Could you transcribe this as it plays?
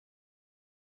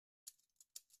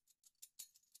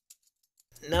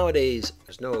Nowadays,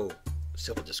 there's no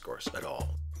civil discourse at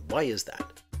all. Why is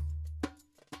that?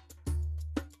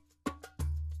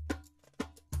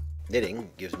 Knitting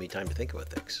gives me time to think about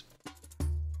things.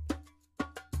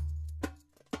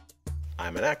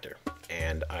 I'm an actor,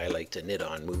 and I like to knit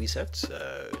on movie sets,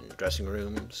 in dressing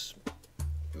rooms,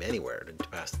 anywhere to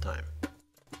pass the time.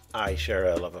 I share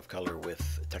a love of color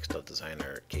with textile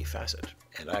designer Kay Fassett,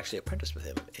 and I actually apprenticed with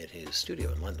him at his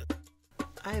studio in London.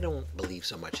 I don't believe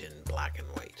so much in black and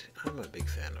white. I'm a big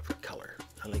fan of color.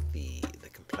 I like the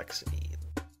complexity.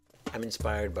 I'm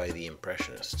inspired by the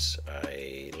Impressionists.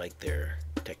 I like their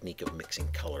technique of mixing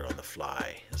color on the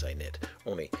fly as I knit.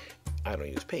 Only, I don't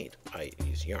use paint, I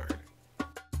use yarn.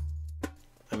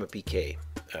 I'm a PK,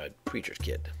 a preacher's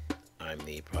kid. I'm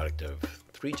the product of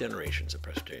 3 generations of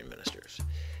Presbyterian ministers.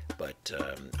 But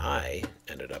I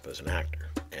ended up as an actor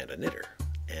and a knitter.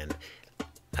 And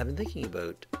I've been thinking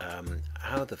about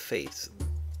how the faiths,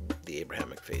 the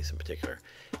Abrahamic faiths in particular,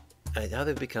 how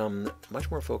they've become much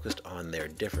more focused on their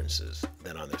differences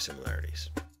than on their similarities.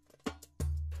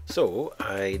 So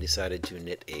I decided to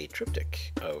knit a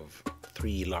triptych of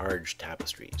 3 large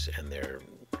tapestries, and they're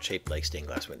shaped like stained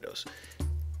glass windows.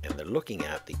 And they're looking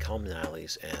at the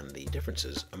commonalities and the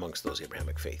differences amongst those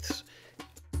Abrahamic faiths.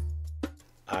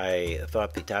 I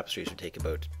thought the tapestries would take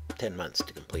about 10 months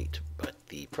to complete, but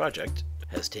the project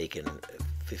has taken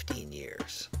 15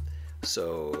 years.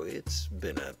 So it's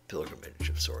been a pilgrimage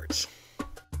of sorts.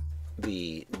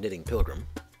 The Knitting Pilgrim,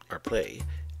 our play,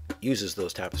 uses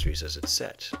those tapestries as its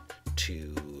set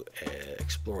to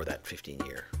explore that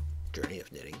 15-year journey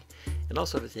of knitting, and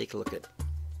also to take a look at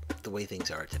the way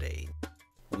things are today.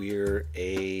 We're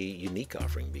a unique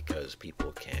offering because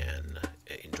people can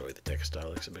enjoy the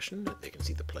textile exhibition, they can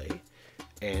see the play,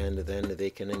 and then they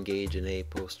can engage in a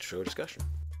post-show discussion.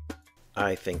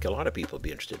 I think a lot of people would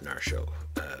be interested in our show.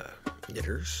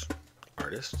 Knitters,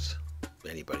 artists,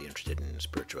 anybody interested in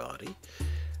spirituality,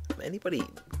 anybody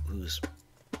who's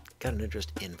got an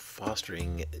interest in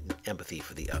fostering empathy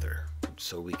for the other,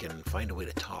 so we can find a way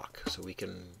to talk, so we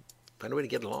can find a way to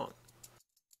get along.